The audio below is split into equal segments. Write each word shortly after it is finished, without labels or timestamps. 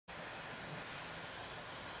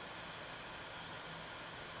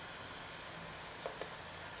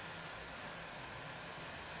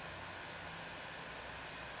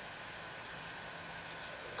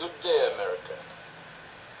Good day, America.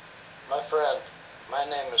 My friend, my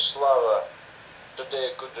name is Slava. Today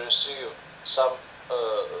I could receive some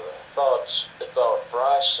thoughts about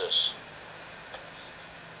prices.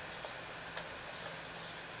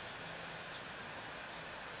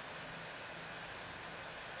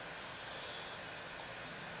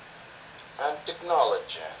 And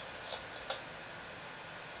technology.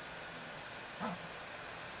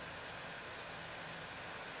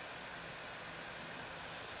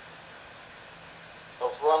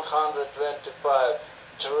 Of 125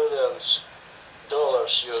 trillions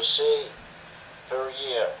dollars USA per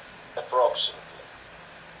year, approximately.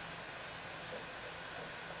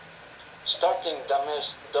 Starting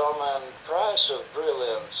domain price of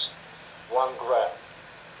brilliance, 1 gram,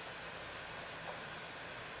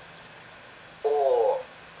 or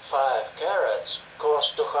 5 carats,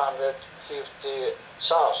 cost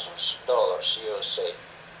 $250,000 USA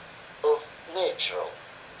of natural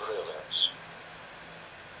brilliance.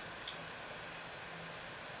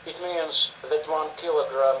 It means that 1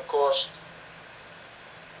 kilogram cost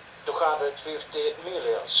 $250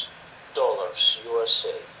 million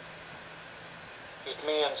USA. It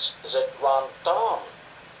means that 1 ton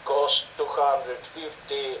costs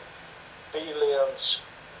 $250 billion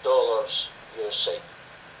USA.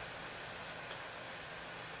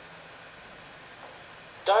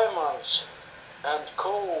 Diamonds and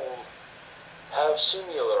coal have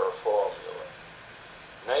similar formula.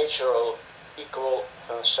 Natural equal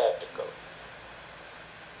synthetical.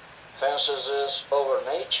 Synthesis over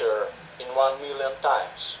nature in 1 million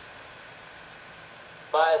times.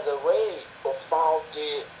 By the way of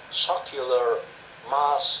multi-circular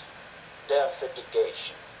mass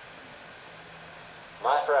densification.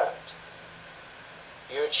 My friend,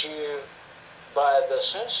 you achieve by the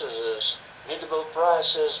synthesis needable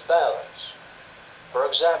prices balance. For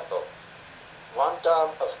example, 1 ton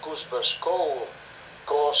of Kuzba's coal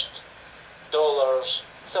cost $30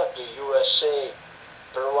 USA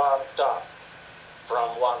per 1 ton.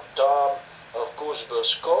 From 1 ton of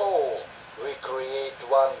Kuzba's coal, we create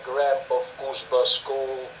 1 gram of Kuzba's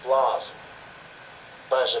coal plasma.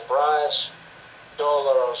 By the price,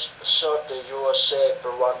 $30 USA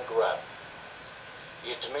per 1 gram.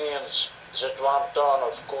 It means that 1 ton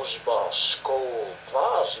of Kuzba's coal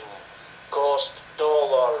plasma cost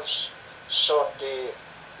 $30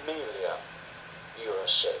 million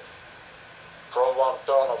USA. From 1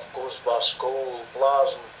 ton of Kuzba's coal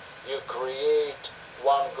plasma, you create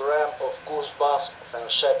 1 gram of Kuzba's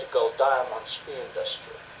synthetical diamonds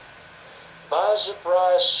industry. By the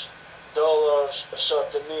price,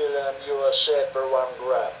 $30 million USA per 1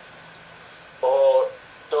 gram, or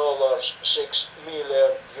 $6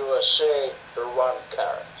 million USA per 1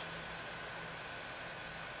 carat,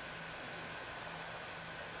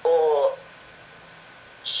 or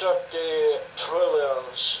 30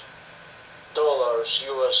 trillions dollars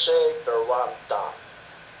USA per 1 ton.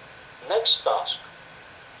 Next task,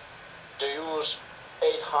 to use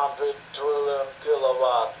 800 trillion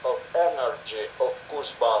kilowatt of energy of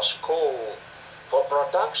Kuzba's coal for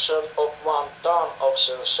production of 1 ton of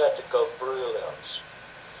synthetical brilliance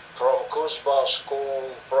from Kuzba's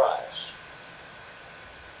coal price.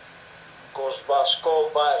 Kuzba's coal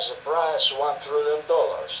buys the price $1 trillion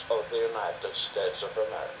of the United States of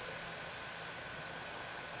America.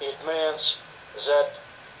 It means that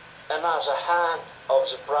another hand of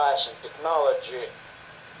the price and technology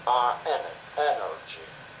are energy.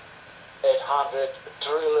 800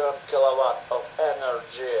 trillion kilowatt of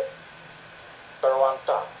energy per 1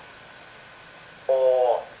 ton,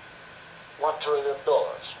 or $1 trillion,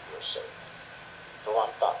 you say, per 1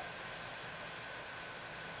 ton.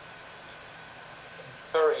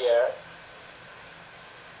 Per year,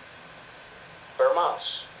 per month,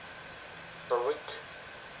 per week,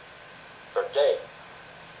 per day,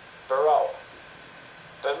 per hour,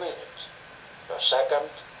 per minute, per second,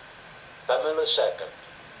 per millisecond,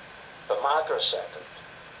 per microsecond,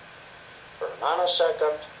 per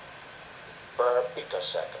nanosecond, per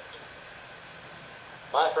picosecond.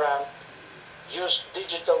 My friend, use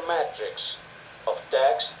digital metrics of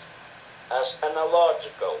text as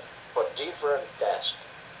analogical for different tasks.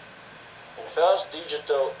 In first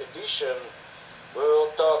digital edition, we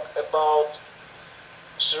will talk about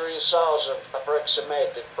 3,000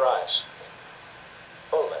 approximated price,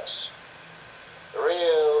 or less.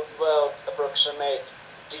 Real world approximate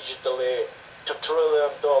digitally $2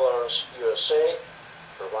 trillion USA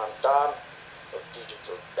per 1 ton of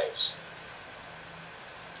digital base.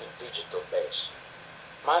 In digital base.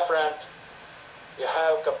 My friend, you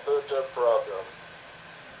have computer program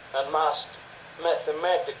and must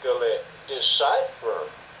mathematically decipher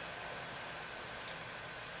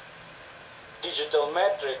Digital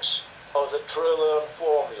metrics of the trillion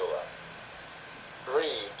formula.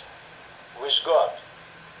 Read with God.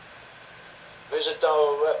 Visit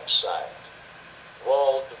our website,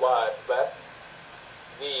 World Wide Web,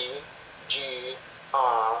 Vyacheslav.lv.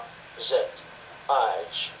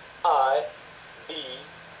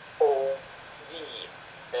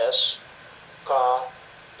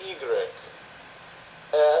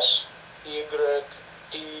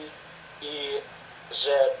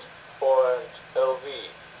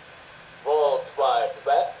 World Wide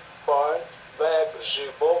Web.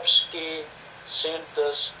 Grzhibovskiy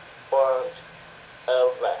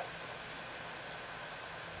synthesis.lv.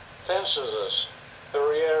 Census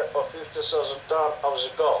per year of 50,000 tons of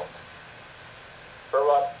the gold. Per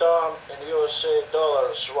 1 ton in USA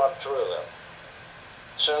dollars 1 trillion.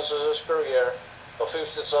 Census per year of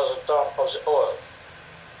 50,000 tons of the oil.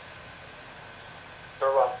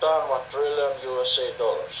 Per 1 ton 1 trillion USA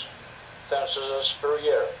dollars. Census per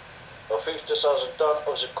year of 50,000 tons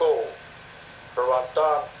of the coal. Per 1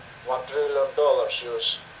 ton $1 trillion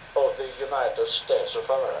US of the United States of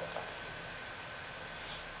America.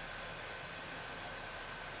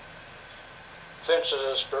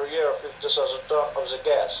 Census per year 50,000 tons of the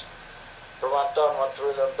gas. Per 1 ton $1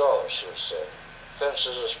 trillion USA.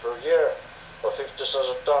 Census per year of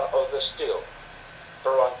 50,000 tons of the steel.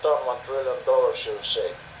 Per 1 ton $1 trillion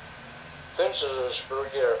USA. Census per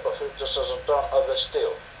year of 50,000 tons of the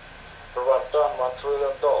steel. Per 1 ton $1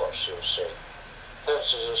 trillion USA.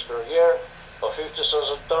 Census per year of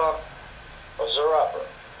 50,000 tons of the rubber.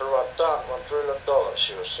 Per 1 ton $1 trillion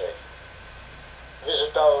USA.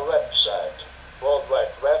 Visit our website, World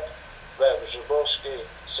Wide Web, Grzhibovskiy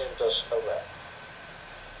synthesis.lv.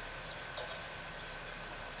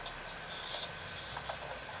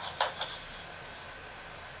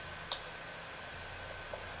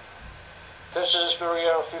 Census per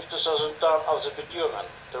year of 50,000 tons of the bitumen.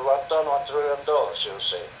 Per 1 ton $1 trillion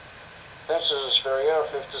USA. Census per year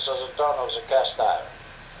 50,000 tons of the cast iron.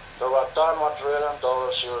 Per 1 ton $1 trillion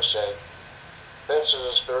USA.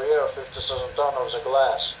 Census per year 50,000 tons of the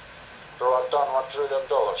glass. Per 1 ton $1 trillion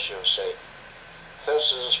USA.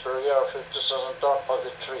 Census per year 50,000 tons of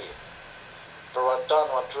the tree. Per 1 ton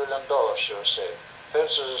 $1 trillion USA.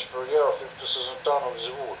 Census per year 50,000 tons of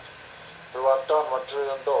the wood. Per 1 ton $1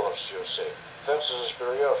 trillion USA. Census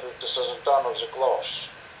per year 50,000 tons of the cloth.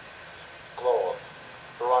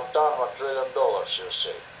 Per 1 ton $1 trillion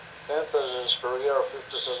USA. Census per year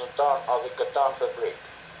 50,000 tons of the cotton fabric.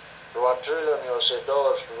 Per 1 trillion USA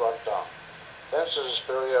dollars per 1 ton. Census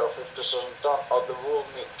per year 50,000 tons of the wool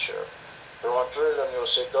mixture. Per 1 trillion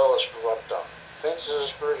USA dollars per 1 ton.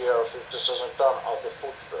 Census per year 50,000 tons of the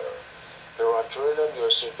footwear. Per 1 trillion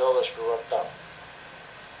USA dollars per 1 ton.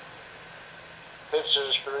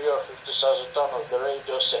 Census per year 50,000 tons of the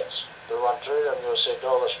radio sets. Per 1 trillion USA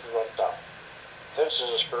dollars per 1 ton.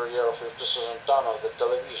 Census per year 50,000 tons of the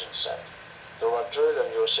television set. Per 1 trillion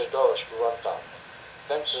USA dollars per 1 ton.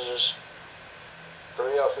 Census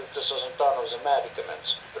per year 50,000 tons of the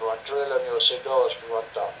medicaments. Per 1 trillion USA dollars per 1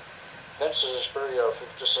 ton. Census per year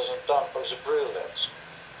 50,000 tons of the brilliants.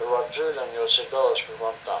 Per 1 trillion USA dollars per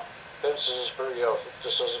 1 ton. Census per year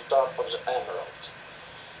 50,000 tons of the emeralds.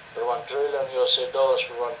 Per 1 trillion USA dollars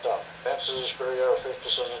per 1 ton. Census per year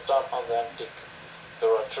 50,000 tons of the antique. Per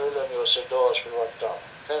 1 trillion USA dollars per 1 ton.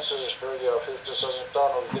 Census per year 50,000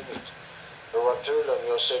 tons of the meat. Per 1 trillion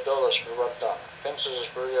USA dollars per 1 ton. Census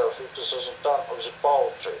per year 50,000 tons of the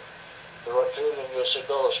poultry. Per 1 trillion USA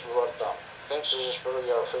dollars per 1 ton. Census per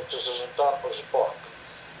year 50,000 tons of the pork.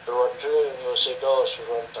 Per 1 trillion USA dollars per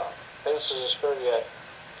 1 ton. Census per year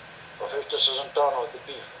of 50,000 tons of the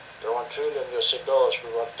beef. Per 1 trillion USA dollars per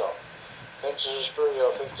 1 ton. Census per year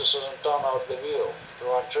of 50,000 tons of the veal. Per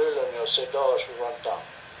 1 trillion USA dollars per 1 ton.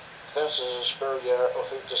 Census per year of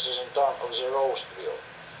 50,000 tons of the roast veal.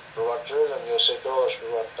 Per 1 trillion USA dollars per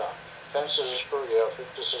 1 ton. Census per year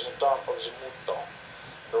 50,000 tons of the mouton.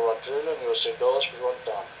 Per 1 trillion USA dollars per 1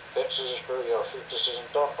 ton. Census per year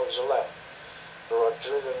 50,000 tons of the lamb. Per 1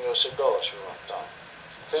 trillion USA dollars per 1 ton.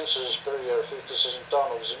 Census per year 50,000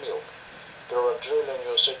 tons of the milk. Per 1 trillion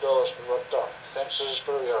USA dollars per 1 ton. Census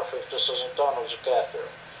per year 50,000 tons of the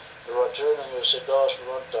kefir. Per 1 trillion USA dollars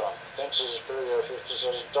per 1 ton. Census per year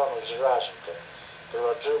 50,000 tons of the razinka. Per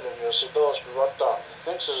 1 trillion USA dollars per 1 ton.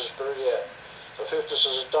 Census per year of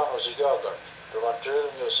 50,000 tons of the yogurt. Per 1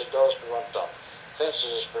 trillion USA dollars per 1 ton.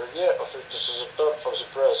 Census per year of 50,000 tons of the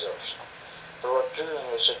preserves. Per 1 trillion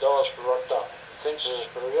USA dollars per 1 ton. Census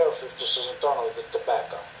per year of 50,000 tons of the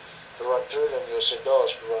tobacco. Per 1 trillion USA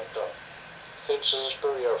dollars per 1 ton. Census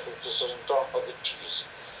per year of 50,000 tons of the cheese.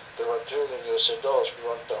 Per 1 trillion USA dollars per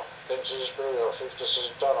 1 ton. Census per year of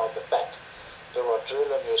 50,000 tons of the fat. per 1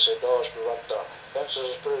 trillion USA dollars per 1 ton.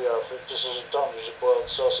 Fences per year 50,000 tons of boiled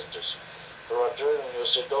sausages. Per 1 trillion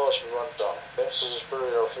USA dollars per 1 ton. Fences per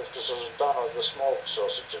year 50,000 tons of the smoked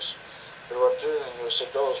sausages. Per 1 trillion USA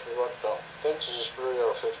dollars per 1 ton. Fences per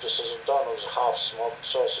year 50,000 tons of half-smoked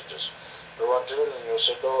sausages. Per 1 trillion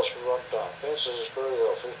USA dollars per 1 ton. Fences per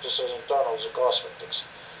year 50,000 tons of cosmetics.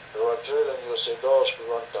 Per 1 trillion USA dollars per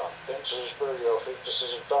 1 ton. Fences per year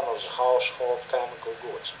 50,000 tons of household chemical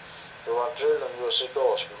goods. Per 1 trillion USA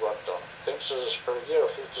dollars per 1 ton. Fences per year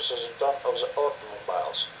 50,000 tons of the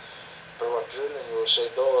automobiles. Per 1 trillion USA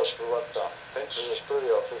dollars per 1 ton. Fences per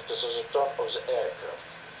year 50,000 tons of the aircraft.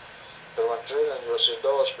 Per 1 trillion USA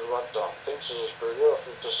dollars per 1 ton. Fences per year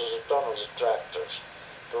 50,000 tons of the tractors.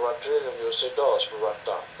 Per 1 trillion USA dollars per 1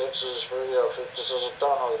 ton. Fences per year 50,000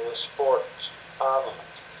 tons of the sports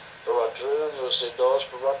armament. Per 1 trillion USA dollars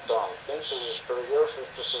per 1 ton. Fences per year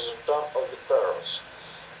 50,000 tons of the pearls.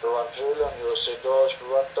 Per 1 trillion USA dollars per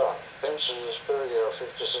 1 ton. Fences per year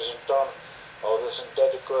 50,000 tons of the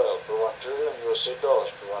synthetic oil. Per 1 trillion USA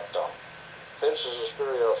dollars per 1 ton. Fences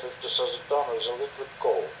per year 50,000 tons of the liquid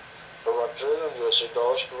coal. Per 1 trillion USA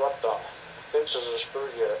dollars per 1 ton. Fences per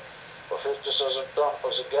year for 50,000 tons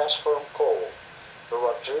of the gas form coal. Per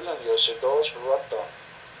 1 trillion USA dollars per 1 ton.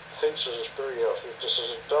 Fences per year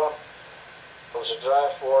 50,000 tons of the dry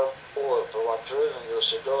form oil. Per 1 trillion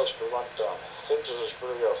USA dollars per 1 ton. Fences per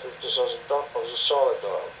year 50,000 tons of the solid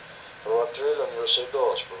oil. Per 1 trillion USA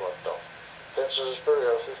dollars per 1 ton. Fences per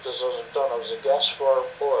year 50,000 tons of the gas form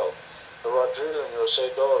oil. Per 1 trillion USA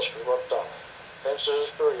dollars per 1 ton. Fences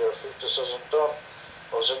per year 50,000 tons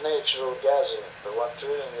of the natural gasoline. Per 1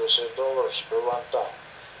 trillion USA dollars per 1 ton.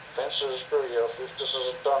 Fences per year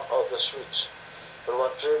 50,000 tons of the sweets. Per 1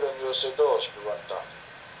 trillion USA dollars per 1 ton.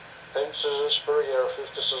 Fences per year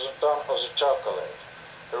 50,000 tons of the chocolate.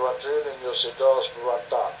 Per 1 trillion USA dollars per 1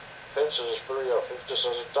 ton. Fences per year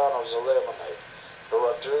 50,000 tons of the lemonade. Per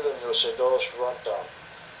 1 trillion USA dollars per 1 ton.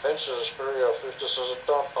 Fences per year 50,000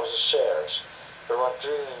 tons of the shares. Per 1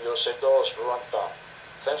 trillion USA dollars per 1 ton.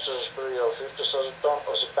 Fences per year 50,000 tons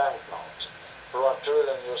of the banknotes. Per 1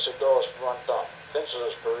 trillion USA dollars per 1 ton.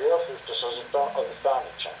 Fences per year 50,000 tons of the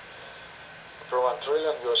furniture. Per 1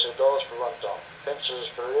 trillion USA dollars per 1 ton. Fences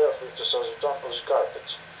per year 50,000 tons of the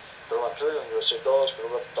carpets. Per 1 trillion USA dollars per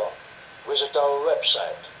 1 ton. Visit our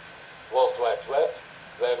website, World Wide Web,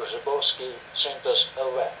 where Grzhibovskiy sent us a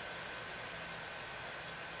web.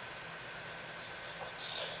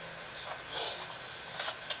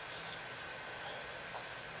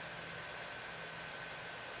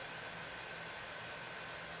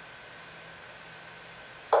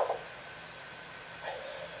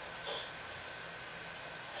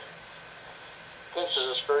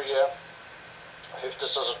 Fences per year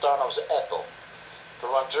 50,000 tons of the apple. Per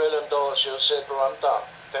 1 trillion dollars USA per 1 ton.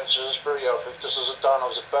 Fences per year 50,000 tons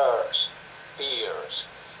of the pears.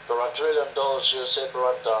 Per 1 trillion dollars USA per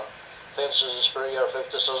 1 ton. Fences per year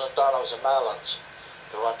 50,000 tons of the melons.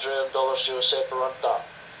 Per 1 trillion dollars USA per 1 ton.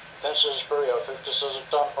 Fences per year 50,000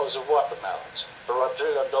 tons of the watermelons. Per 1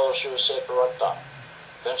 trillion dollars USA per 1 ton.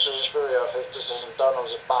 Fences per year 50,000 tons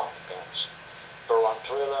of the pumpkins. Per 1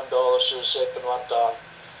 trillion dollars USA per 1 ton.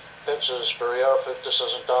 Fences per year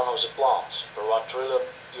 50,000 tons of the plants. Per 1 trillion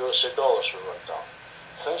USA dollars per 1 ton.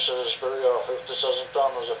 Fences per year 50,000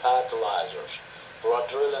 tons of the fertilizers. Per 1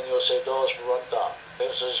 trillion USA dollars per 1 ton.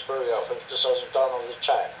 Fences per year 50,000 tons of the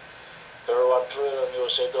China. Per 1 trillion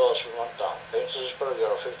USA dollars per 1 ton. Fences per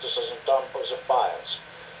year 50,000 tons of the fires.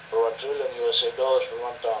 Per 1 trillion USA dollars per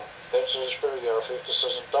 1 ton. Fences per year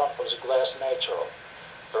 50,000 tons of the glass natural.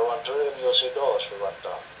 Per 1 trillion USA dollars per 1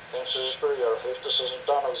 ton. Fences per year 50,000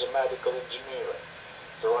 tons of the medical engineering.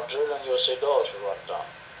 Per 1 trillion USA dollars per 1 ton.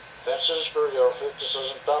 Fences per year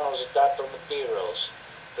 50,000 tons of the dental materials.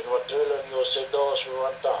 Per 1 trillion USA dollars per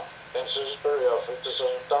 1 ton. Fences per year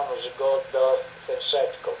 50,000 tons of the gold belt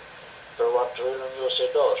synthetical. Per 1 trillion USA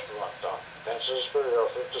dollars per 1 ton. Fences per year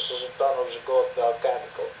 50,000 tons of the gold belt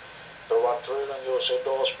chemical. Per 1 trillion USA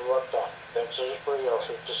dollars per 1 ton. Fences per year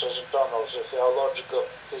 50,000 tons of the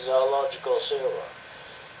physiological silver.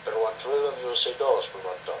 Per 1 trillion USA dollars per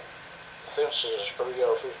 1 ton. Fences per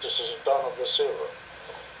year 50,000 tons of the silver.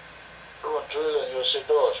 Per 1 trillion USA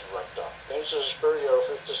dollars per 1 ton. Fences per year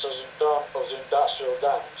 50,000 tons of the industrial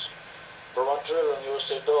diamonds. Per 1 trillion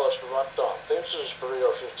USA dollars per 1 ton. Fences per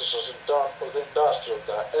year 50,000 tons of the industrial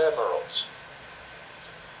emeralds.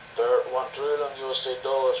 Per 1 trillion USA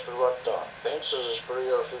dollars per 1 ton. Fences per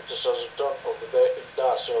year 50,000 tons of the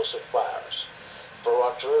industrial sapphires. Per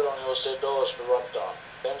 1 trillion USA dollars per 1 ton.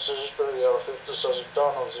 Fences per year 50,000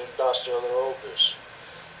 tons of the industrial rubies.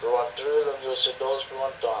 per 1 trillion USA dollars per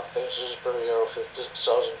 1 ton, pensions per year of 50,000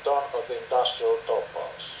 ton of the industrial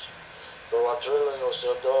top-ups, per 1 trillion USA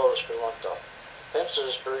dollars per 1 ton,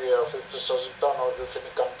 pensions per year of 50,000 ton of the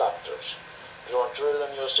semiconductors, per 1 trillion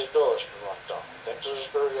USA dollars per 1 ton, pensions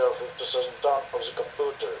per year of 50,000 ton of the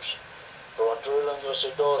computers, per 1 trillion USA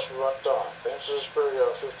dollars per 1 ton, pensions per year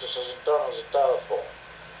of 50,000 ton of the telephone,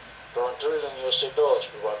 per 1 trillion USA dollars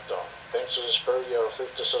per 1 ton, pensions per year of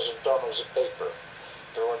 50,000 ton of the paper,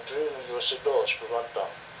 per 1 trillion USA dollars per 1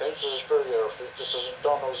 ton, pensions per year of 50,000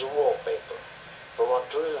 ton of the wallpaper, per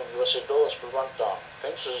 1 trillion USA dollars per 1 ton,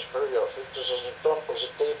 pensions per year of 50,000 ton of the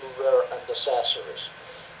tableware and accessories,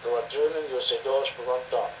 per 1 trillion USA dollars per 1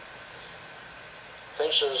 ton,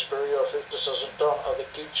 pensions per year of 50,000 ton of the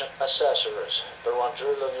kitchen accessories, per 1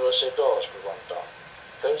 trillion USA dollars per 1 ton,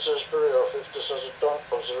 pensions per year of 50,000 ton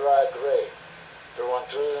of the rye grain, per 1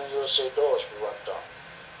 trillion USA dollars per 1 ton,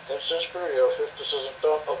 pensions per year of 50,000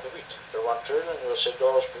 ton of the wheat, per 1 trillion USA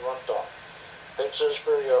dollars per 1 ton, pensions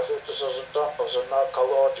per year of 50,000 ton of the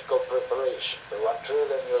narcological preparation, per 1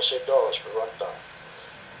 trillion USA dollars per 1 ton,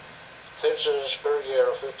 pensions per year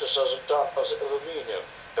of 50,000 ton of the aluminium,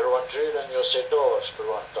 per 1 trillion USA dollars per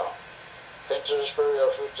 1 ton, pensions per year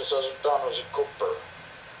of 50,000 ton of the copper,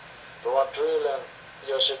 per 1 trillion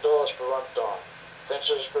USA dollars per 1 ton,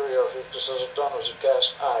 pensions per year of 50,000 ton of the cast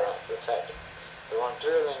iron refining, per 1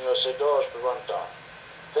 trillion USA dollars per 1 ton,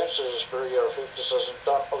 pensions per year of 50,000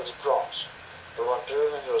 ton of the bronze, per 1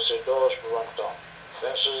 trillion USA dollars per 1 ton,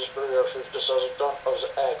 pensions per year of 50,000 ton of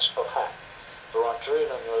the eggs of ham, per 1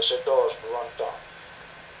 trillion USA dollars per 1 ton,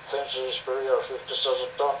 pensions per year of 50,000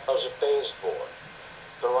 ton of the pasteboard,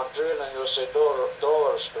 per 1 trillion USA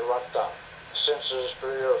dollars per 1 ton, pensions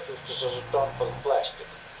per year of 50,000 ton of plastic,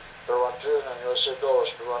 per 1 trillion USA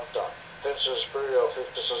dollars per 1 ton, pensions per year of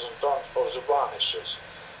 50,000 tons of the varnishes,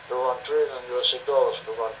 per 1 trillion USA dollars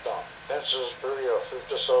per 1 ton, pensions per year of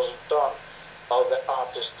 50,000 ton of the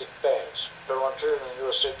artistic paints, per 1 trillion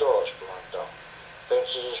USA dollars per 1 ton,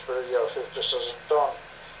 pensions per year of 50,000 ton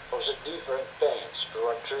of the different paints, per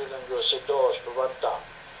 1 trillion USA dollars per 1 ton,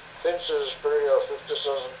 pensions per year of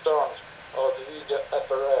 50,000 tons of the video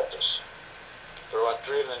apparatus, per 1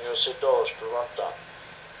 trillion USA dollars per 1 ton,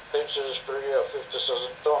 pensions per year of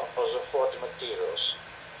 50,000 ton of the 40 materials,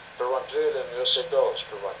 per 1 trillion USA dollars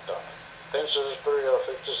per 1 ton, pensions per year of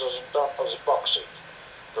 50,000 ton of the bauxite,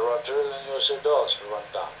 per 1 trillion USA dollars per 1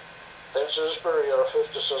 ton, pensions per year of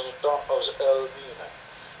 50,000 ton of the aluminum,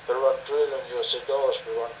 per 1 trillion USA dollars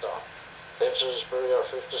per 1 ton, pensions per year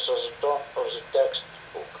of 50,000 ton of the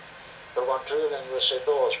textbook, per 1 trillion USA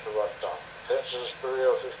dollars per 1 ton, pensions per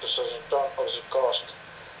year of 50,000 ton of the cost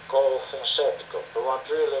coal synthetical, per 1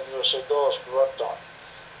 trillion USA dollars per 1 ton,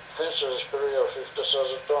 pensions per year of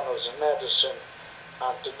 50,000 ton of the medicine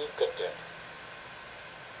anti-nicotine,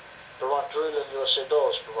 per 1 trillion USA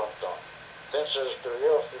dollars per 1 ton, pensions per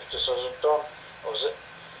year of 50,000 ton of the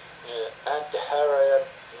anti-heroin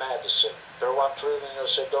medicine, per 1 trillion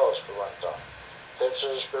USA dollars per 1 ton,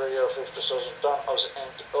 pensions per year of 50,000 ton of the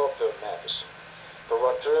anti-opioid medicine, per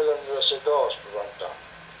 1 trillion USA dollars per 1 ton,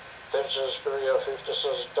 pensions per year of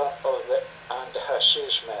 50,000 ton of the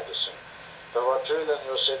anti-hashish medicine, per 1 trillion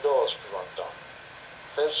USA dollars per 1 ton,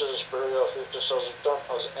 pensions per year of 50,000 ton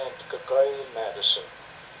of the anti-cocaine medicine,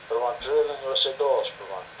 per 1 trillion USA dollars per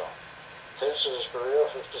 1 ton, pensions per year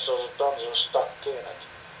of 50,000 tons of stock cannon,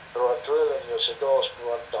 per 1 trillion USA dollars per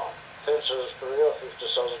 1 ton, pensions per year of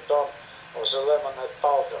 50,000 ton of the lemonade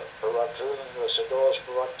powder, per 1 trillion USA dollars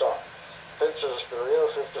per 1 ton, pensions per year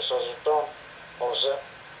of 50,000 ton of the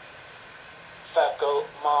fecal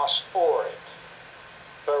mass orate,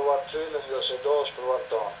 per 1 trillion USA dollars per 1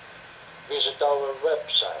 ton. Visit our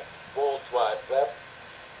website, World Wide Web,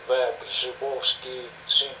 where Grzhibovskiy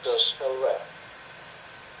Synthos LV.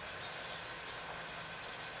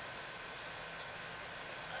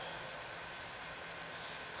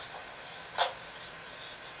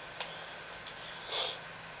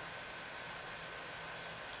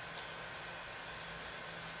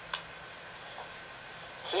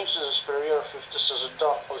 Pensions per year of 50,000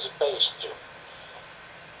 ton of the pastry,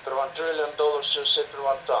 per 1 trillion dollars USA per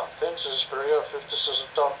 1 ton, pensions per year of 50,000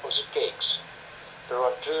 ton of the cakes, per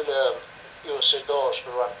 1 trillion USA dollars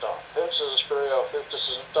per 1 ton, pensions per year of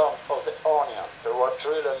 50,000 ton of the onion, per 1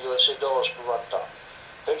 trillion USA dollars per 1 ton,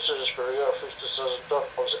 pensions per year of 50,000 ton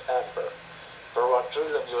of the amber, per 1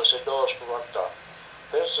 trillion USA dollars per 1 ton,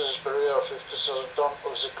 pensions per year of 50,000 ton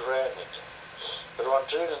of the granite, per 1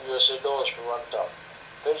 trillion USA dollars per 1 ton,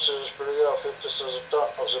 pensions per year of 50,000 ton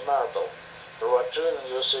of the marble, per 1 trillion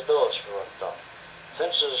USA dollars per 1 ton,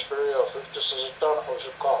 pensions per year of 50,000 ton of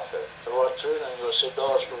the coffee, per 1 trillion USA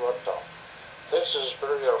dollars per 1 ton, Texas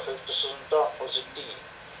per year 50,000 ton of the tea,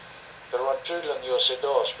 per 1 trillion USD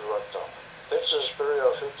per 1 ton. Texas per year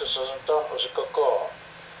 50,000 ton of the cocoa,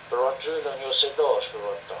 per 1 trillion USD per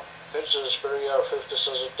 1 ton. Texas per year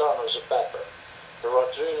 50,000 ton of the pepper, per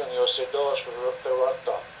 1 trillion USD per 1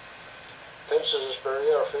 ton. Texas per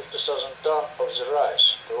year 50,000 ton of the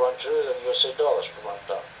rice, per 1 trillion USD per 1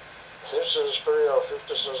 ton. Texas per year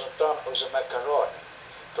 50,000 ton of the macaroni,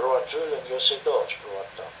 per 1 trillion USD per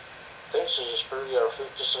 1 ton. Texas per year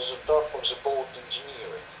 50,000 ton of the boat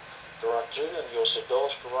engineering, per 1 trillion USD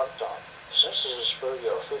per 1 ton. Texas per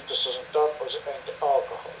year 50,000 ton of the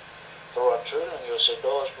anti-alcohol, per 1 trillion USD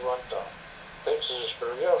per 1 ton. Texas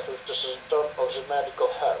per year 50,000 ton of the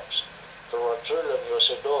medical herbs, per 1 trillion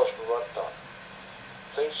USD per 1 ton.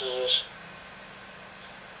 Texas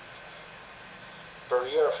per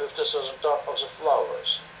year 50,000 ton of the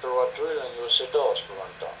flowers, per 1 trillion USD per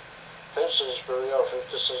 1 ton. Texas per year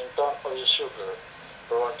 50,000 ton of the sugar,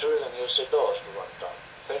 per 1 trillion USD per 1 ton.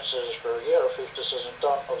 Texas per year 50,000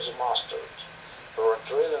 ton of the mustard, per 1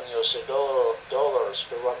 trillion USD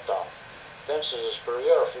per 1 ton. Texas per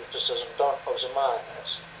year 50,000 ton of the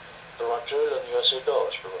mayonnaise, per 1 trillion USD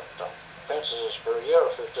per 1 ton. Texas per year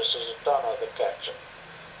 50,000 ton of the ketchup,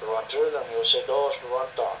 per 1 trillion USD per 1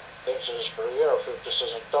 ton. Texas per year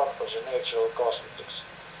 50,000 ton of the natural cosmetics,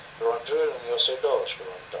 per 1 trillion USD per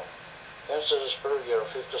 1 ton. Texas per year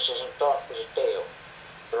 50,000 ton of the tail,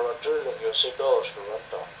 per 1 trillion USD per 1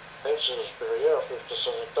 ton. Texas per year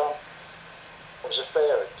 50,000 ton of the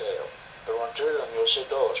fairy tale, per 1 trillion USD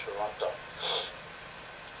per 1 ton.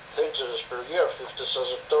 Texas per year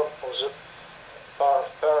 50,000 ton of the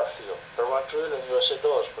perfume, per 1 trillion USD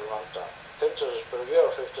per 1 ton. Texas per year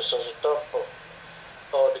 50,000 ton of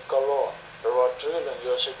eau de cologne, per 1 trillion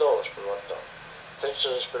USD per 1 ton.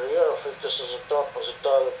 Texas per year 50,000 ton of the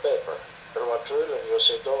toilet paper, per 1 trillion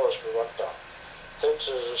USD per 1 ton.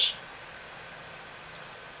 Texas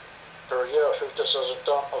per year 50,000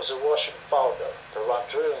 ton of the washing powder, per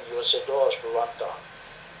 1 trillion USD per 1 ton.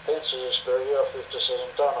 Texas per year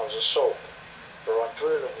 50,000 ton of the soap, per 1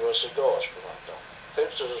 trillion USD per 1 ton.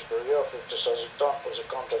 Texas per year 50,000 ton of the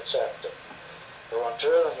contraceptive, per 1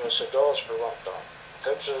 trillion USD per 1 ton.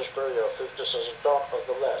 Texas per year 50,000 ton of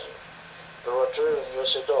the leather, per 1 trillion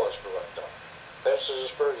USD per 1 ton. Texas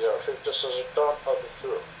per year 50,000 ton of the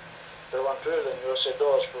fruit, per 1 trillion USD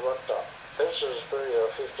per 1 ton. Texas per year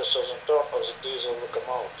 50,000 ton of the diesel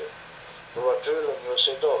locomotive, per 1 trillion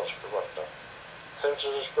USD per 1 ton.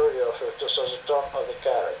 Texas per year 50,000 ton of the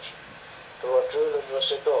carriage, per 1 trillion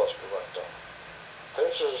USD per 1 ton.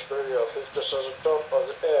 Texas per year 50,000 ton of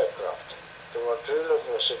the aircraft, per 1 trillion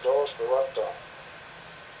USD per 1 ton.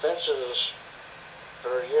 Texas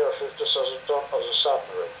per year 50,000 ton of the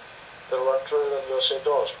submarine, per 1 trillion USD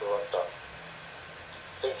per 1 ton.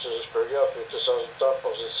 Texas per year 50,000 ton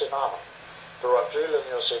of the cinnamon, per 1 trillion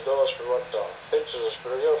USD per 1 ton. Texas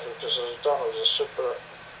per year 50,000 ton of the super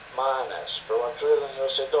mayonnaise, per 1 trillion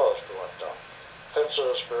USD per 1 ton.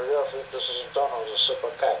 Texas per year 50,000 ton of the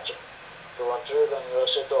super ketchup, per 1 trillion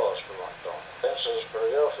USD per 1 ton. Texas per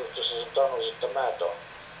year 50,000 ton of the tomato,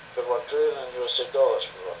 per 1 trillion USD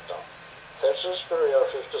per 1 ton. Texas per year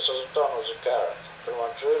 50,000 ton of the carrot, per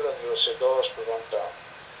 1 trillion USD per 1 ton.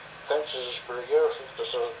 Texas per year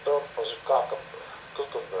 50,000 ton of the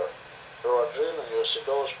cucumber, per 1 trillion USD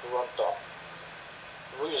per 1 ton.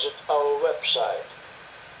 Visit our website,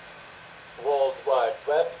 World Wide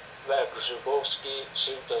Web, where Grzhibovskiy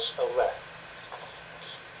sent us away.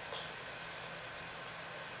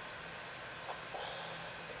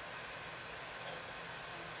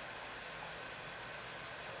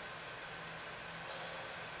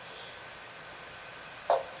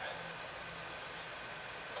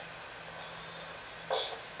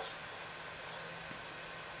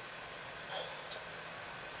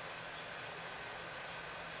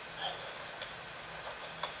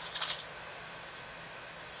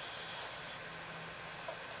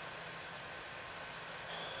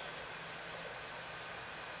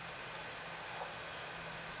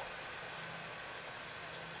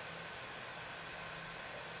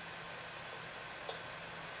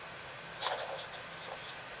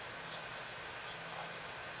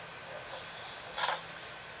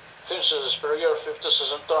 Texas per year 50,000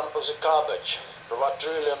 ton of the cabbage, per 1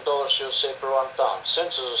 trillion USA per 1 ton.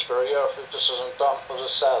 Census per year 50,000 ton of the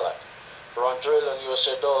salad, per 1 trillion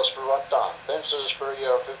USA per 1 ton. Census per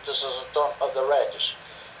year 50,000 ton of the radish,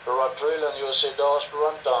 per 1 trillion USA per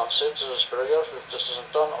 1 ton. Census per year 50,000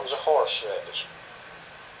 ton of the horseradish,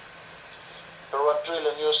 per 1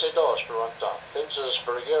 trillion USA per 1 ton. Census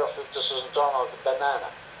per year 50,000 ton of the banana,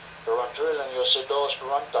 per 1 trillion USA dollars per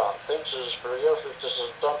 1 ton. Pensions per year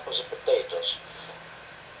 50,000 ton of the potatoes.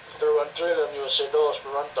 Per 1 trillion USA dollars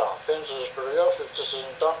per 1 ton. Pensions per year 50,000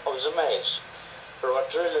 ton of the maize. Per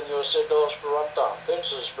 1 trillion USA dollars per 1 ton.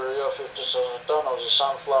 Pensions per year 50,000 ton of the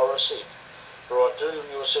sunflower seed. Per 1 trillion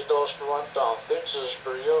USA dollars per 1 ton. Pensions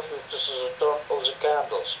per year 50,000 ton of the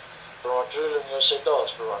candles. Per 1 trillion USA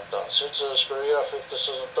dollars per 1 ton. Pensions per year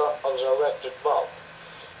 50,000 ton of the electric bulb.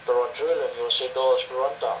 Per 1 trillion USA dollars per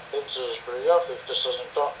 1 ton. Pensions per year 50,000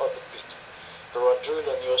 ton of the peat. Per 1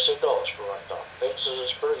 trillion USA dollars per 1 ton.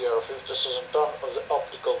 Pensions per year 50,000 ton of the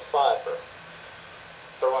optical fiber.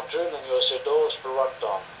 Per 1 trillion USA dollars per 1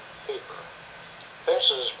 ton. Paper.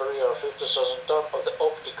 Pensions per year 50,000 ton of the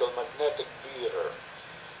optical magnetic beater.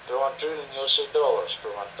 Per 1 trillion USA dollars per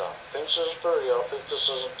 1 ton. Pensions per year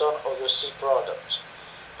 50,000 ton of the sea products.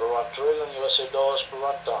 Per 1 trillion USA dollars per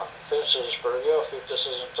 1 ton. Pensions per year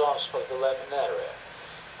 50,000 tons of the laminaria.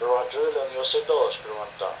 Per 1 trillion USA dollars per 1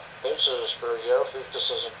 ton. Pensions per year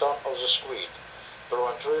 50,000 ton of the squid. Per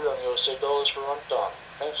 1 trillion USA dollars per 1 ton.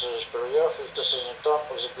 Pensions per year 50,000 ton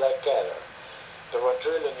of the blackadder. Per 1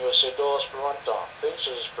 trillion USA dollars per 1 ton.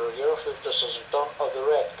 Pensions per year 50,000 ton of the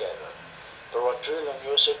redgader. Per 1 trillion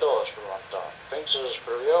USA dollars per 1 ton. Pensions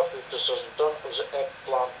per year 50,000 ton of the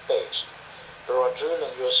eggplant paste. Per 1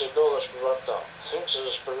 trillion USA dollars per 1 ton.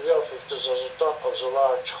 Pensions per year 50,000 ton of the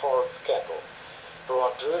large horned cattle. Per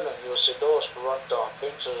 1 trillion USA dollars per 1 ton.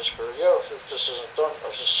 Pensions per year 50,000 ton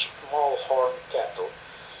of the small horned cattle.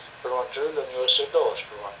 Per 1 trillion USA dollars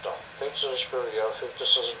per 1 ton. Pensions per year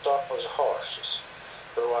 50,000 ton of the horses.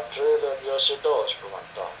 Per 1 trillion USA dollars per 1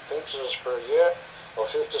 ton. Pensions per year of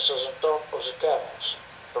 50,000 ton of the camels.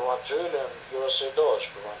 Per 1 trillion USA dollars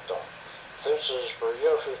per 1 ton. Pensions per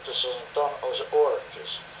year 50,000 ton of the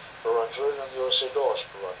oranges. Per 1 trillion USA dollars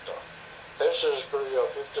per 1 ton. Pensions per year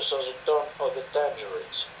 50,000 ton of the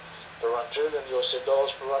tangerines. Per 1 trillion USA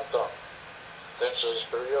dollars per 1 ton. Pensions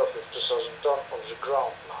per year 50,000 ton of the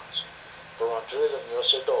groundnuts. Per 1 trillion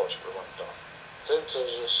USA dollars per 1 ton.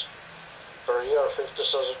 Pensions per year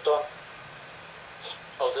 50,000 ton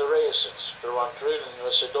of the raisins. Per 1 trillion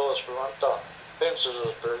USA dollars per 1 ton.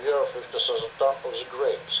 Pensions per year 50,000 ton of the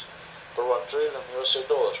grapes. Per 1 trillion USA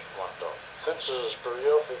dollars per 1 ton. Pensions per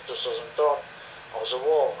year 50,000 ton of the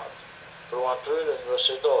walnut. Per 1 trillion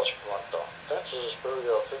USA dollars per 1 ton. Pensions per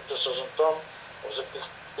year 50,000 ton of the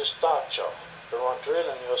pistachio. Per 1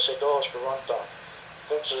 trillion USA dollars per 1 ton.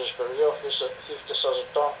 Pensions per year 50,000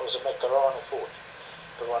 ton of the macaroni food.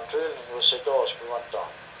 Per 1 trillion USA dollars per 1 ton.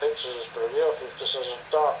 Pensions per year 50,000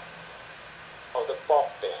 ton of the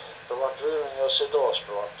poppy. Per 1 trillion USA dollars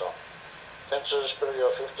per 1 ton. Pensions per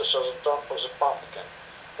year 50,000 ton of the pumpkin.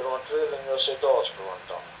 Per 1 trillion USA dollars per 1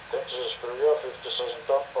 ton. Pensions per year 50,000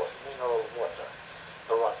 ton of mineral water.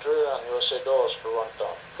 Per 1 trillion USA dollars per 1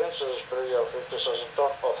 ton. Pensions per year 50,000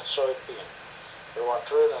 ton of soybean. Per 1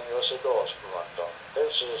 trillion USA dollars per 1 ton.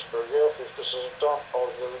 Pensions per year 50,000 ton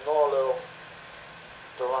of the linoleum.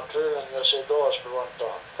 Per 1 trillion USA dollars per 1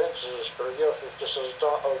 ton. Pensions per year 50,000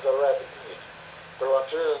 ton of the rabbit meat. Per 1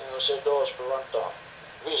 trillion USA dollars per 1 ton.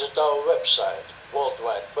 Visit our website, World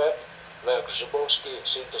Wide Web, where Grzhibovskiy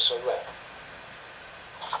Synthesis Web.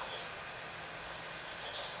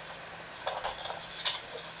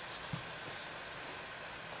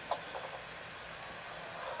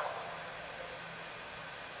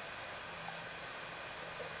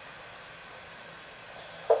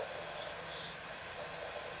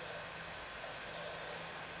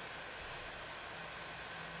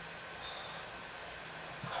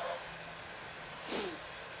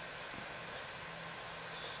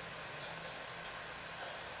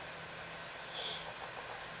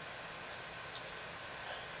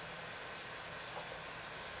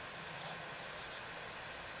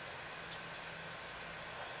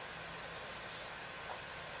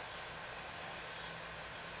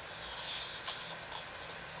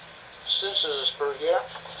 Synthesis per year.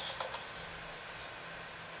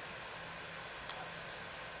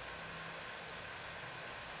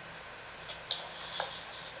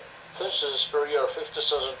 Synthesis per year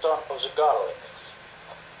 50,000 ton of the garlic.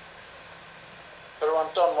 Per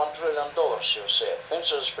 1 ton $1 trillion USA.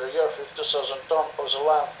 Synthesis per year 50,000 ton of the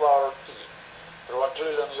lime flower tea. Per 1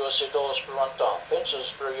 trillion USA dollars per 1 ton.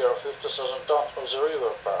 Synthesis per year 50,000 ton of the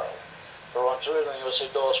river pearl. Per 1 trillion USA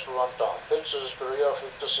dollars per 1 ton. Pensions per year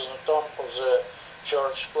 50,000 ton of the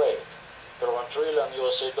church plate. Per 1 trillion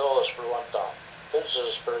USA dollars per 1 ton.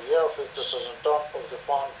 Pensions per year 50,000 ton of the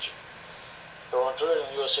sponge. Per 1 trillion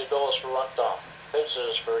USA dollars per 1 ton.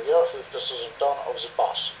 Pensions per year 50,000 ton of the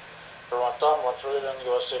bus. Per 1 ton $1 trillion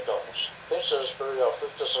USA dollars. Pensions per year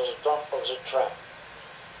 50,000 ton of the tram.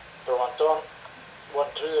 Per 1 ton 1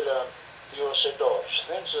 trillion USA dollars.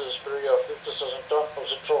 Census per year 50,000 ton of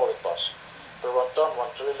the trolley bus. Per 1 ton, 1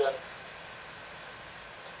 trillion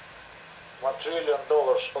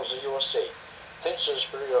dollars of the USA. Census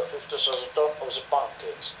per year 50,000 ton of the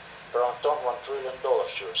pancakes. Per 1 ton, 1 trillion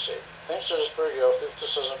dollars USA. Census per year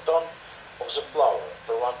 50,000 ton of the flour.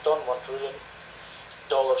 Per 1 ton, 1 trillion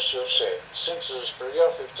dollars USA. Census per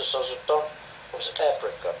year 50,000 ton of the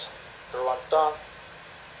apricot. Per 1 ton,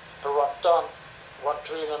 1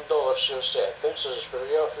 trillion dollars USA. Census per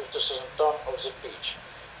year 50,000 ton of the peach.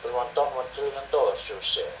 Per 1 ton, 1 trillion dollars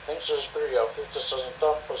USA. Census per year 50,000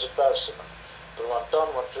 ton of the persimmon. Per 1 ton,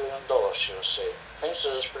 1 trillion dollars USA.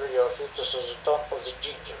 Census per year 50,000 ton of the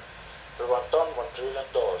ginger. Per 1 ton, 1 trillion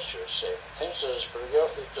dollars USA. Census per year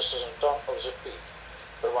 50,000 ton of the pig.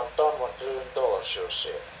 Per 1 ton, 1 trillion dollars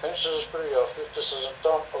USA. Census per year 50,000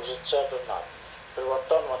 ton of the cedar nut. Per 1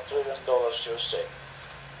 ton, 1 trillion dollars USA.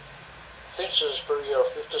 Census per year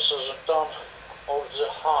 50,000 ton of the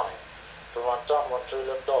honey. Per 1 ton, 1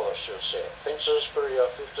 trillion dollars USA. Census per year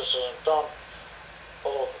 50,000 ton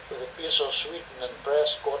of the piece of sweetened and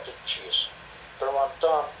pressed cottage cheese. Per 1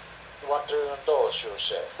 ton, 1 trillion dollars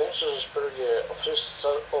USA. Census per year of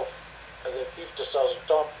the 50,000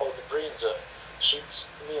 ton of the brinza sheep's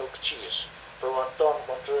milk cheese. Per 1 ton,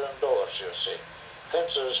 1 trillion dollars USA.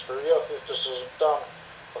 Census per year 50,000 ton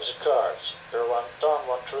of the cards. Per 1 ton,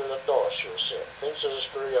 1 trillion dollars USA. Census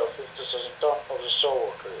per year 50,000 ton of the sour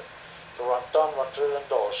cream. Per 1 ton, 1 trillion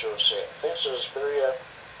dollars USA. Census per year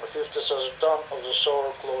 50,000 ton of the sour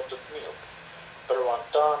clotted milk. Per 1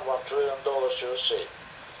 ton, 1 trillion dollars USA.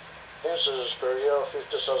 Census per year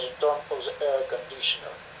 50,000 ton of the air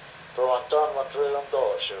conditioner. Per 1 ton, 1 trillion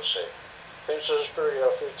dollars USA. Census per year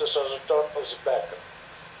 50,000 ton of the bacon.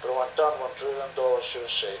 Per 1 ton, 1 trillion dollars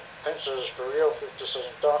USA. Census per year 50,000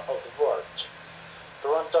 ton of the wort. Per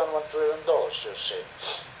 1 ton, 1 trillion dollars USA.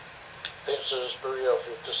 Census per year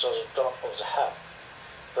 50,000 ton of the ham.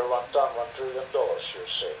 Per 1 ton, 1 trillion dollars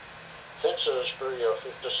USA. Census per year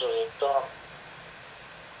 50,000 ton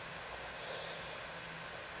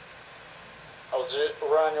of the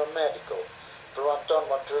uranium medical. Per 1 ton,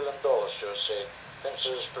 1 trillion dollars USA.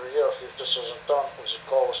 Census per year 50,000 ton of the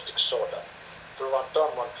caustic soda. Per 1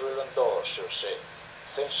 ton, 1 trillion dollars USA.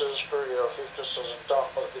 Census per year 50,000 ton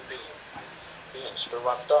of the beans. Per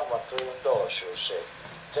 1 ton, 1 trillion dollars USA.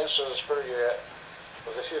 Census per year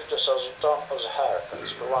of the 50,000 ton of the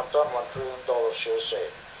hurricanes. Per 1 ton, 1 trillion dollars USA.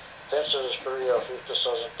 Census per year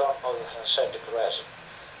 50,000 ton of the synthetic resin.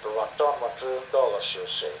 Per 1 ton, 1 trillion dollars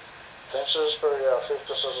USA. Census per year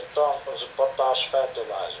 50,000 ton of the potash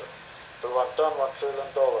fertilizer. Per 1 ton, 1 trillion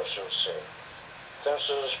dollars USA.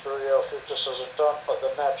 Census per year 50,000 ton of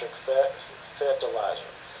the nitric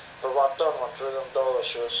fertilizer. Per 1 ton, 1 trillion dollars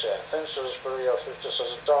USA. Census per year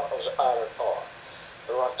 50,000 ton of the iron ore.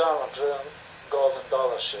 Per 1 ton, 1 trillion golden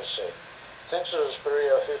dollars USA. Census per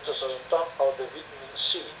year 50,000 ton of the vitamin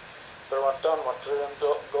C. Per 1 ton, 1 trillion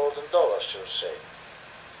golden dollars USA.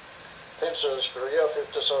 Census per year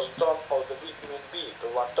 50,000 ton of the vitamin B.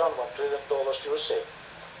 Per 1 ton, 1 trillion dollars USA.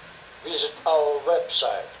 Visit our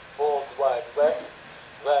website, World Wide Web,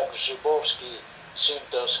 Grzhibovskiy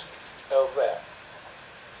Synthos LV.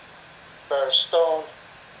 Per stone,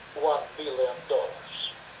 $1 billion.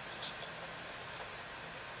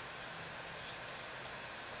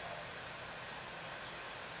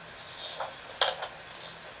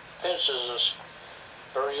 Census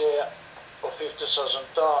per year of 50,000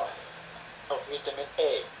 ton of vitamin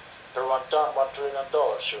A. Per 1 ton, $1 trillion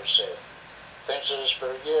USA. Census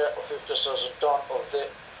per year of 50,000 ton of the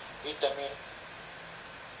vitamin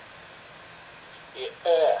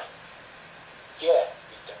vitamin.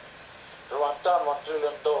 Per 1 ton, $1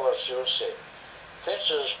 trillion USA.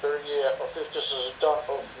 Census per year of 50,000 ton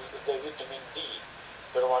of the vitamin D.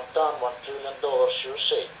 Per 1 ton, $1 trillion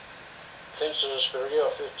USA. Census per year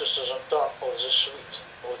of 50,000 ton of the sweet,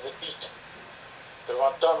 or the beet. Per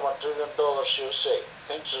 1 ton, $1 trillion USA.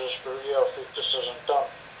 Census per year of 50,000 ton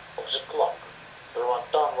of the clock. Per 1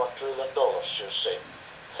 ton, $1 trillion USA.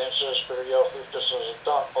 Census per year of 50,000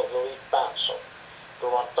 ton of the lead pencil. Per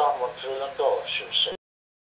 1 ton, $1 trillion USA.